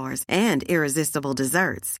show-stopping flowers and irresistible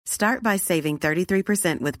desserts. Start by saving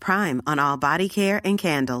 33% with Prime on all body care and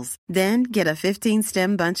candles. Then get a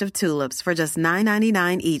 15-stem bunch of tulips for just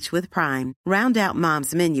 $9.99 each with Prime. Round out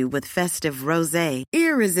Mom's menu with festive rosé,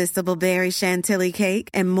 irresistible berry chantilly cake,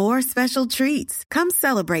 and more special treats. Come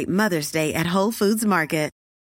celebrate Mother's Day at Whole Foods Market.